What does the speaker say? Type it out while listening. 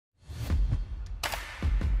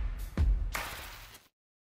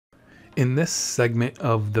In this segment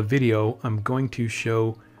of the video, I'm going to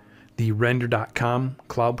show the render.com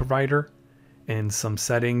cloud provider and some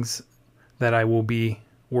settings that I will be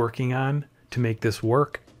working on to make this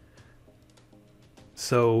work.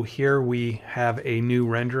 So here we have a new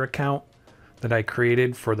render account that I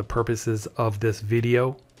created for the purposes of this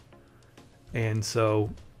video. And so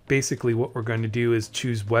basically what we're going to do is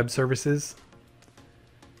choose web services.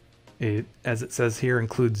 It, as it says here,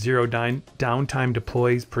 includes zero downtime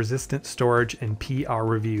deploys, persistent storage, and PR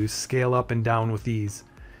reviews. Scale up and down with ease.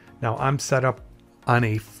 Now I'm set up on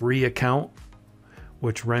a free account,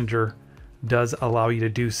 which Render does allow you to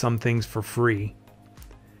do some things for free.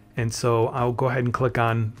 And so I'll go ahead and click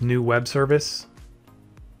on New Web Service.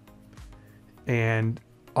 And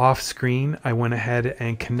off screen, I went ahead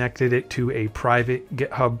and connected it to a private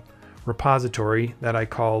GitHub repository that I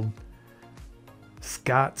called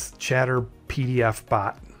Scott's Chatter PDF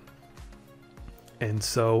bot. And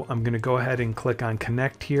so I'm going to go ahead and click on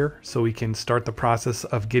connect here so we can start the process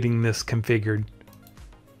of getting this configured.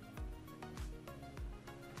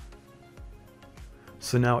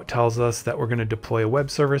 So now it tells us that we're going to deploy a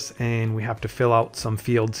web service and we have to fill out some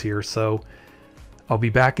fields here. So I'll be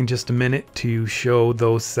back in just a minute to show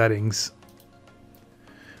those settings.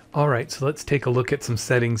 All right, so let's take a look at some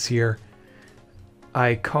settings here.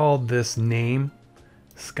 I called this name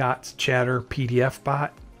Scott's Chatter PDF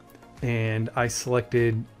bot, and I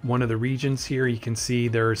selected one of the regions here. You can see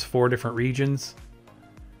there's 4 different regions,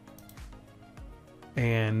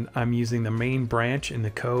 and I'm using the main branch in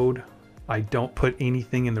the code. I don't put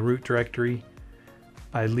anything in the root directory.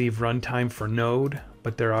 I leave runtime for node,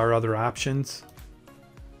 but there are other options.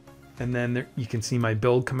 And then there, you can see my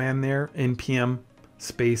build command there, npm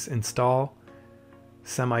space install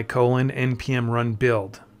semicolon npm run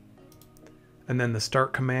build. And then the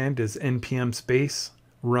start command is npm space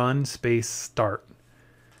run space start.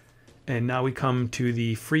 And now we come to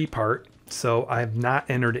the free part. So I have not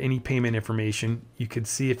entered any payment information. You could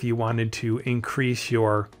see if you wanted to increase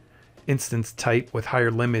your instance type with higher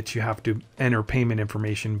limits, you have to enter payment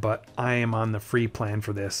information, but I am on the free plan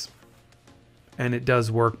for this. And it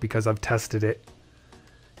does work because I've tested it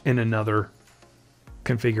in another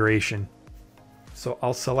configuration. So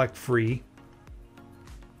I'll select free.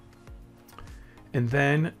 And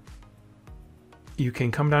then you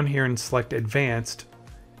can come down here and select advanced,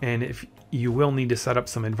 and if you will need to set up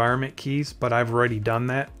some environment keys, but I've already done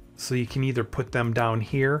that. So you can either put them down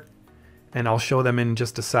here, and I'll show them in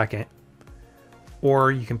just a second,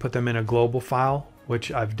 or you can put them in a global file,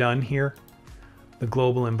 which I've done here. The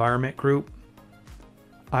global environment group,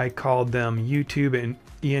 I called them YouTube and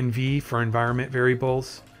env for environment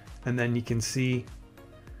variables, and then you can see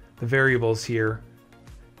the variables here,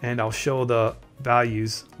 and I'll show the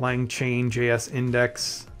values: LangChain, JS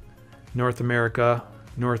index, North America,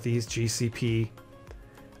 Northeast GCP,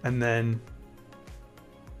 and then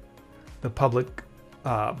the public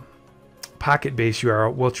pocket base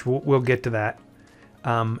URL, which we'll get to that.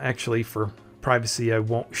 Actually, for privacy, I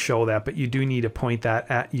won't show that, but you do need to point that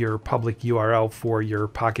at your public URL for your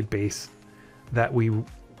pocket base that we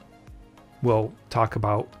will talk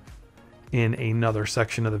about in another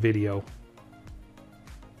section of the video.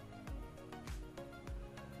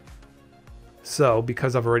 So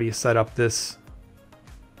because I've already set up this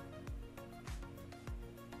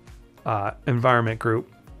environment group,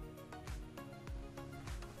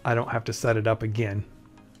 I don't have to set it up again.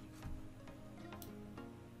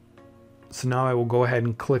 So now I will go ahead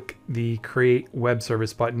and click the Create Web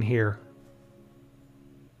Service button here.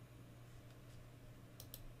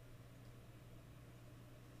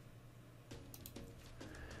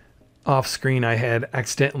 Off screen, I had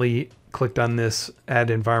accidentally clicked on this add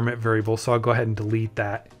environment variable, so I'll go ahead and delete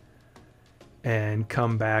that and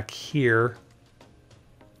come back here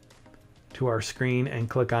to our screen and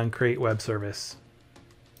click on Create Web Service.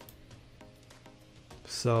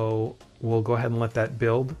 So we'll go ahead and let that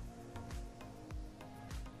build,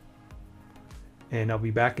 and I'll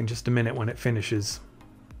be back in just a minute when it finishes.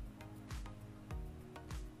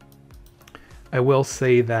 I will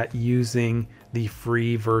say that using the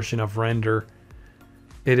free version of Render,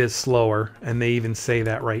 it is slower, and they even say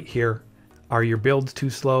that right here. Are your builds too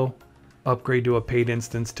slow? Upgrade to a paid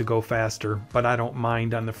instance to go faster, but I don't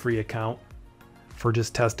mind on the free account. For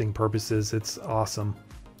just testing purposes, it's awesome.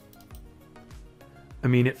 I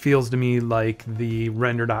mean, it feels to me like the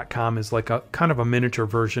render.com is like a kind of a miniature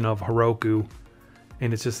version of Heroku,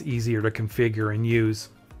 and it's just easier to configure and use.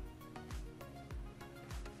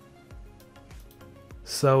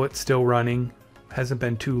 So it's still running, hasn't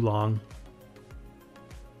been too long.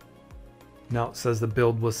 Now it says the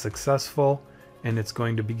build was successful and it's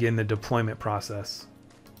going to begin the deployment process.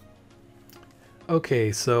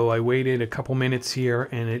 Okay, so I waited a couple minutes here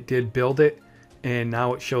and it did build it, and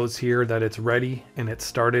now it shows here that it's ready and it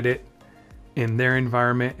started it in their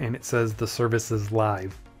environment, and it says the service is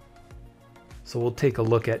live. So we'll take a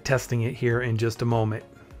look at testing it here in just a moment.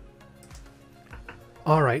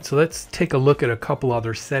 All right, so let's take a look at a couple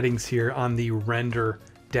other settings here on the render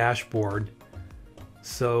dashboard.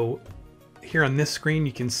 So here on this screen,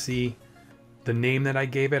 you can see the name that I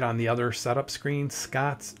gave it on the other setup screen,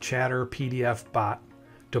 Scott's Chatter PDF Bot.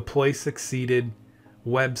 Deploy succeeded,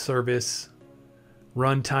 web service,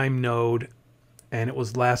 runtime node, and it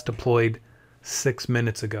was last deployed 6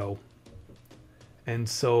 minutes ago. And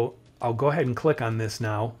so I'll go ahead and click on this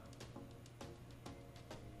now.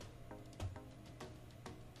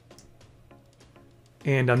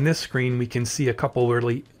 And on this screen, we can see a couple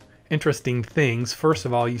really interesting things. First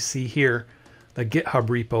of all, you see here the GitHub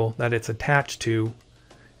repo that it's attached to,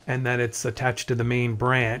 and that it's attached to the main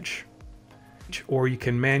branch, or you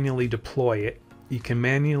can manually deploy it. You can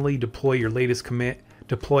manually deploy your latest commit,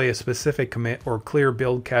 deploy a specific commit, or clear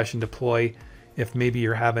build cache and deploy if maybe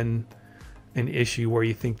you're having an issue where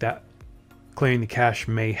you think that clearing the cache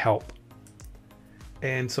may help.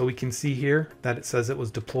 And so we can see here that it says it was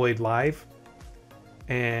deployed live,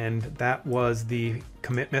 and that was the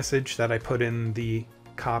commit message that I put in the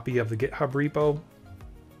copy of the GitHub repo.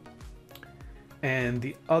 And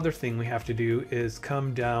the other thing we have to do is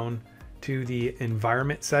come down to the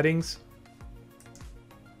environment settings,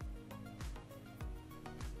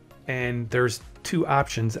 and there's two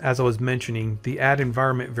options. As I was mentioning, the add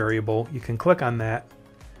environment variable, you can click on that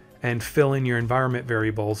and fill in your environment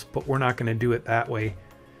variables, but we're not going to do it that way.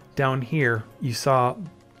 Down here, you saw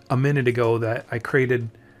a minute ago that I created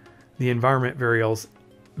the environment variables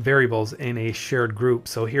in a shared group.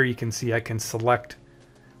 So here you can see I can select,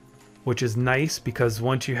 which is nice because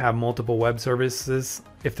once you have multiple web services,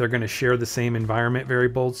 if they're going to share the same environment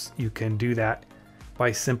variables, you can do that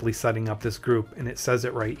by simply setting up this group, and it says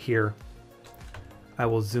it right here. I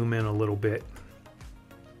will zoom in a little bit.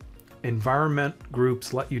 Environment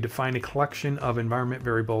groups let you define a collection of environment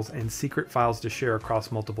variables and secret files to share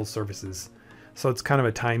across multiple services. So it's kind of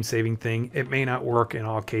a time-saving thing. It may not work in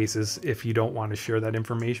all cases if you don't want to share that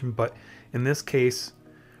information, but in this case,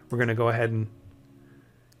 we're going to go ahead and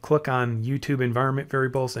click on YouTube environment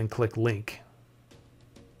variables and click link.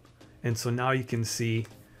 And so now you can see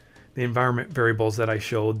the environment variables that I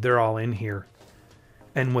showed, they're all in here.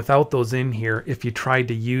 And without those in here, if you tried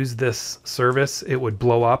to use this service, it would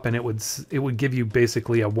blow up, and it would give you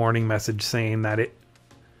basically a warning message saying that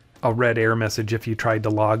a red error message if you tried to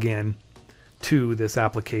log in to this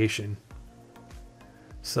application.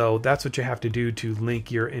 So that's what you have to do to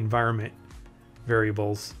link your environment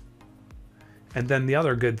variables. And then the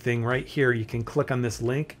other good thing right here, you can click on this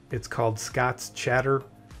link. It's called Scott's Chatter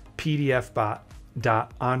PDF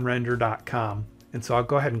bot.onrender.com. And so I'll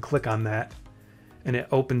go ahead and click on that, and it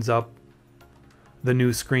opens up the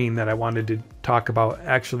new screen that I wanted to talk about.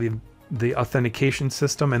 Actually, the authentication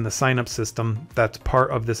system and the sign-up system that's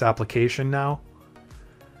part of this application now.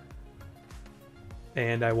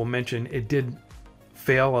 And I will mention it did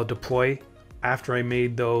fail a deploy after I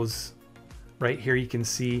made those. Right here you can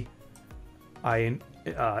see I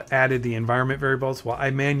added the environment variables. Well,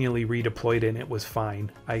 I manually redeployed it and it was fine.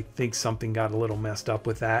 I think something got a little messed up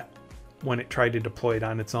with that when it tried to deploy it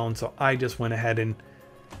on its own. So I just went ahead and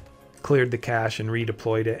cleared the cache and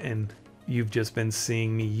redeployed it, and you've just been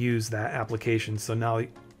seeing me use that application. So now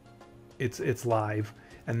it's live,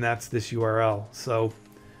 and that's this URL. So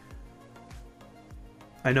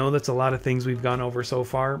I know that's a lot of things we've gone over so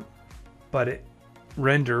far, but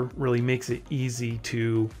Render really makes it easy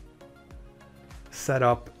to set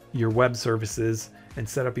up your web services and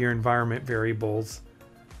set up your environment variables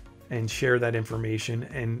and share that information.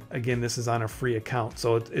 And again, this is on a free account,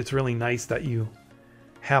 so it's really nice that you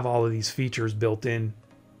have all of these features built in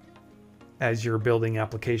as you're building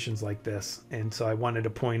applications like this. And so I wanted to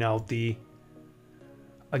point out the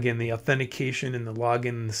authentication and the login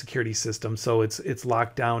and the security system. So it's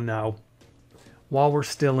locked down now. While we're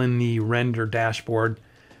still in the Render dashboard,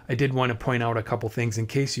 I did want to point out a couple things in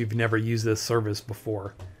case you've never used this service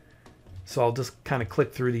before. So I'll just kind of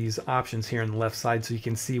click through these options here on the left side so you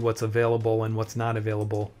can see what's available and what's not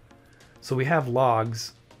available. So we have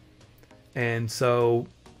logs, and so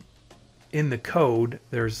in the code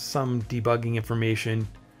there's some debugging information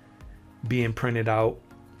being printed out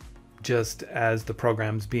just as the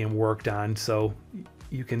program's being worked on. So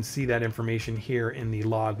you can see that information here in the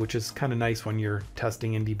log, which is kind of nice when you're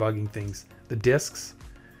testing and debugging things. The disks,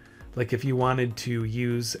 like if you wanted to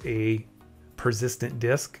use a persistent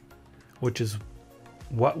disk, which is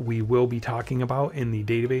what we will be talking about in the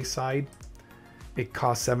database side, it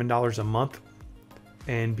costs $7 a month.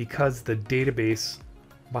 And because the database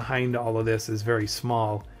behind all of this is very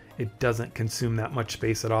small, it doesn't consume that much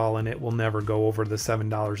space at all, and it will never go over the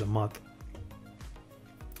 $7 a month.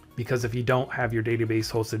 Because if you don't have your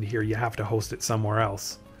database hosted here, you have to host it somewhere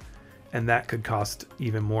else, and that could cost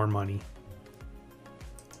even more money.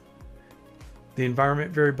 The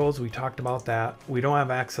environment variables, we talked about that. We don't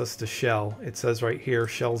have access to shell. It says right here,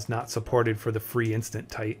 shell's not supported for the free instant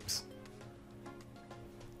types.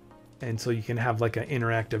 And so you can have like an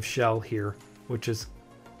interactive shell here, which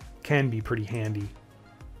can be pretty handy.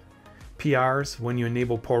 PRs, when you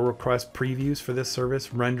enable pull request previews for this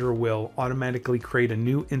service, Render will automatically create a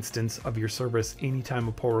new instance of your service anytime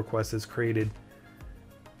a pull request is created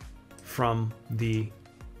from the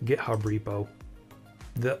GitHub repo.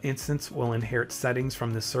 The instance will inherit settings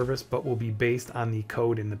from the service, but will be based on the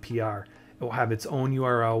code in the PR. It will have its own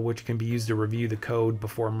URL, which can be used to review the code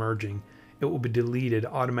before merging. It will be deleted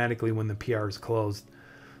automatically when the PR is closed.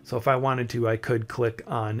 So if I wanted to, I could click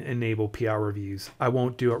on Enable PR Reviews. I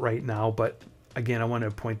won't do it right now, but again, I want to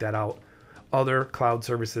point that out. Other cloud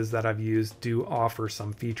services that I've used do offer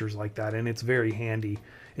some features like that, and it's very handy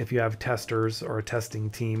if you have testers or a testing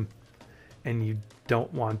team and you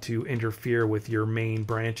don't want to interfere with your main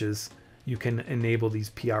branches. You can enable these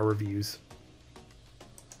PR reviews.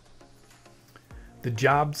 The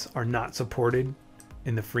jobs are not supported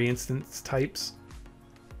in the free instance types,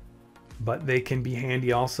 but they can be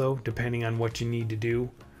handy also depending on what you need to do,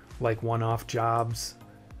 like one-off jobs,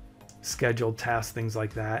 scheduled tasks, things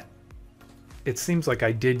like that. It seems like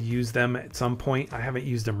I did use them at some point. I haven't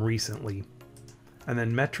used them recently. And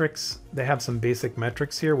then metrics, they have some basic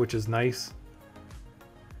metrics here, which is nice,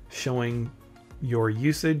 showing your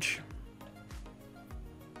usage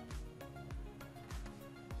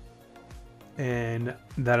and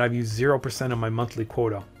that I've used 0% of my monthly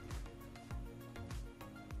quota.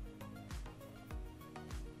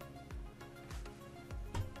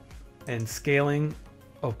 And scaling,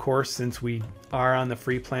 of course, since we are on the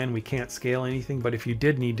free plan, we can't scale anything, but if you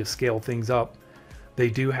did need to scale things up,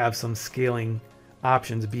 they do have some scaling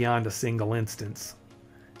options beyond a single instance.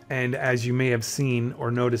 And as you may have seen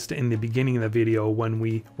or noticed in the beginning of the video when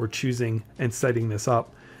we were choosing and setting this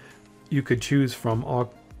up, you could choose from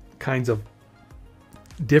all kinds of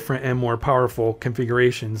different and more powerful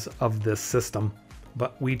configurations of this system,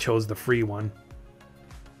 but we chose the free one.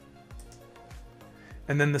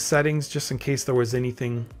 And then the settings, just in case there was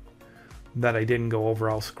anything that I didn't go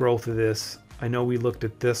over, I'll scroll through this. I know we looked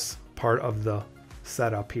at this part of the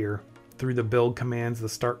setup here through the build commands, the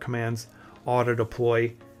start commands, auto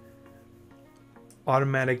deploy,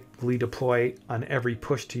 automatically deploy on every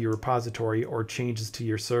push to your repository or changes to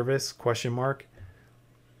your service, ?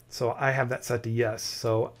 So I have that set to yes.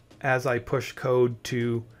 So as I push code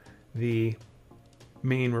to the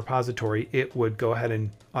main repository, it would go ahead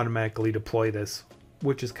and automatically deploy this,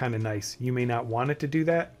 which is kind of nice. You may not want it to do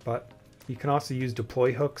that, but you can also use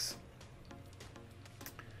deploy hooks.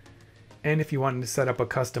 And if you wanted to set up a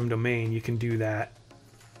custom domain, you can do that.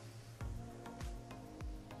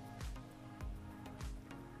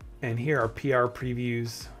 And here are PR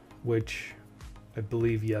previews, which I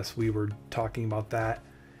believe, yes, we were talking about that.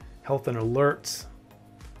 Health and alerts.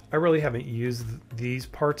 I really haven't used these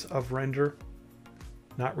parts of Render,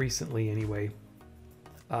 not recently anyway.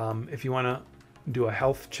 If you want to do a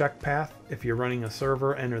health check path, if you're running a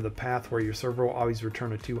server, enter the path where your server will always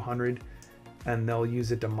return a 200, and they'll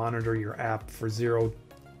use it to monitor your app for 0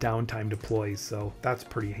 downtime deploys, so that's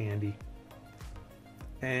pretty handy.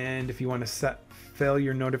 And if you want to set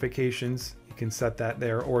failure notifications, you can set that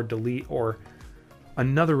there, or delete. Or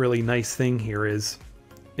another really nice thing here is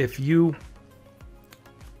if you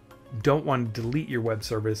don't want to delete your web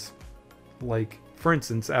service, like for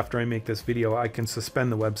instance, after I make this video, I can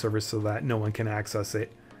suspend the web service so that no one can access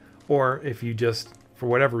it. Or if you just, for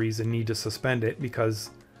whatever reason, need to suspend it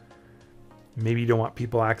because maybe you don't want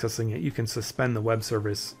people accessing it, you can suspend the web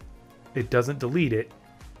service. It doesn't delete it,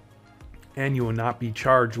 and you will not be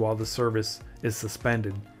charged while the service is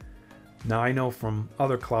suspended. Now, I know from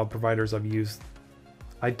other cloud providers I've used,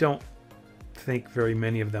 I don't think very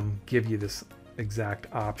many of them give you this exact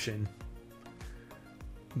option.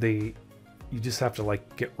 You just have to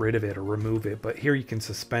like get rid of it or remove it, but here you can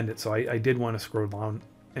suspend it. So I did want to scroll down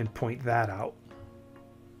and point that out.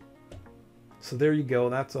 So there you go.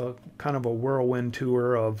 That's a kind of a whirlwind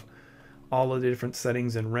tour of all of the different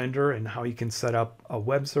settings in Render and how you can set up a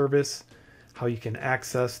web service, how you can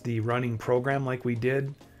access the running program like we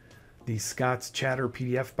did, the Scott's Chatter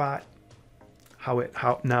PDF bot, how it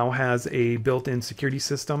now has a built-in security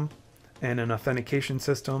system and an authentication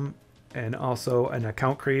system, and also an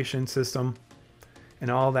account creation system, and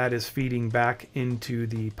all that is feeding back into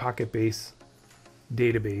the Pocketbase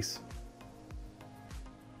database.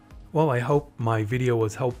 Well, I hope my video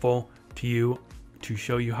was helpful to you to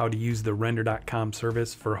show you how to use the render.com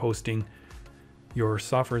service for hosting your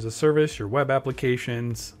software as a service, your web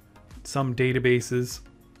applications, some databases.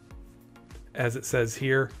 As it says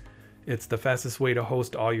here, it's the fastest way to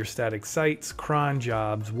host all your static sites, cron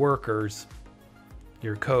jobs, workers,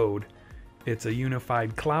 your code. It's a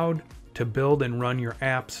unified cloud to build and run your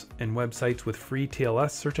apps and websites with free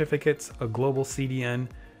TLS certificates, a global CDN,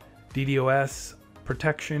 DDoS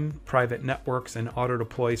protection, private networks, and auto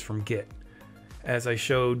deploys from Git. As I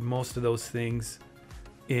showed most of those things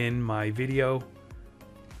in my video,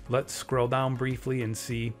 let's scroll down briefly and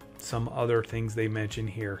see some other things they mention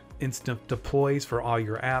here. Instant deploys for all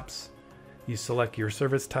your apps. You select your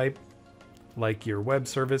service type, like your web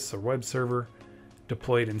service or web server,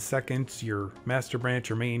 deployed in seconds, your master branch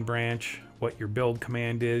or main branch, what your build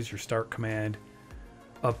command is, your start command,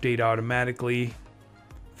 update automatically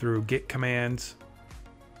through Git commands.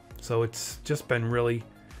 So it's just been really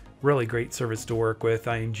great service to work with.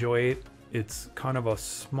 I enjoy it. It's kind of a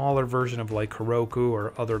smaller version of like Heroku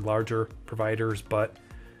or other larger providers, but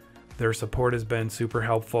their support has been super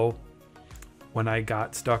helpful when I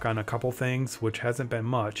got stuck on a couple things, which hasn't been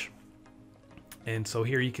much. And so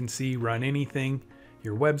here you can see run anything,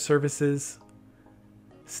 your web services,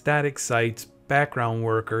 static sites, background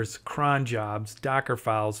workers, cron jobs, Docker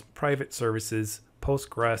files, private services,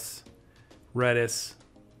 Postgres, Redis.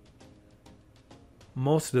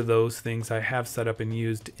 Most of those things I have set up and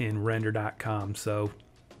used in render.com. So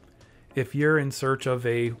if you're in search of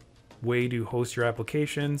a way to host your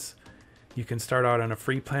applications, you can start out on a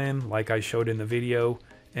free plan like I showed in the video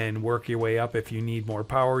and work your way up. If you need more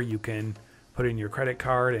power, you can put in your credit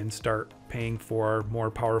card and start paying for more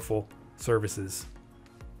powerful services.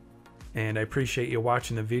 And I appreciate you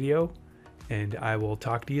watching the video, and I will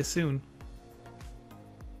talk to you soon.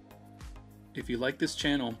 If you like this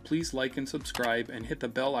channel, please like and subscribe and hit the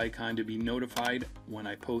bell icon to be notified when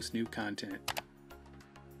I post new content.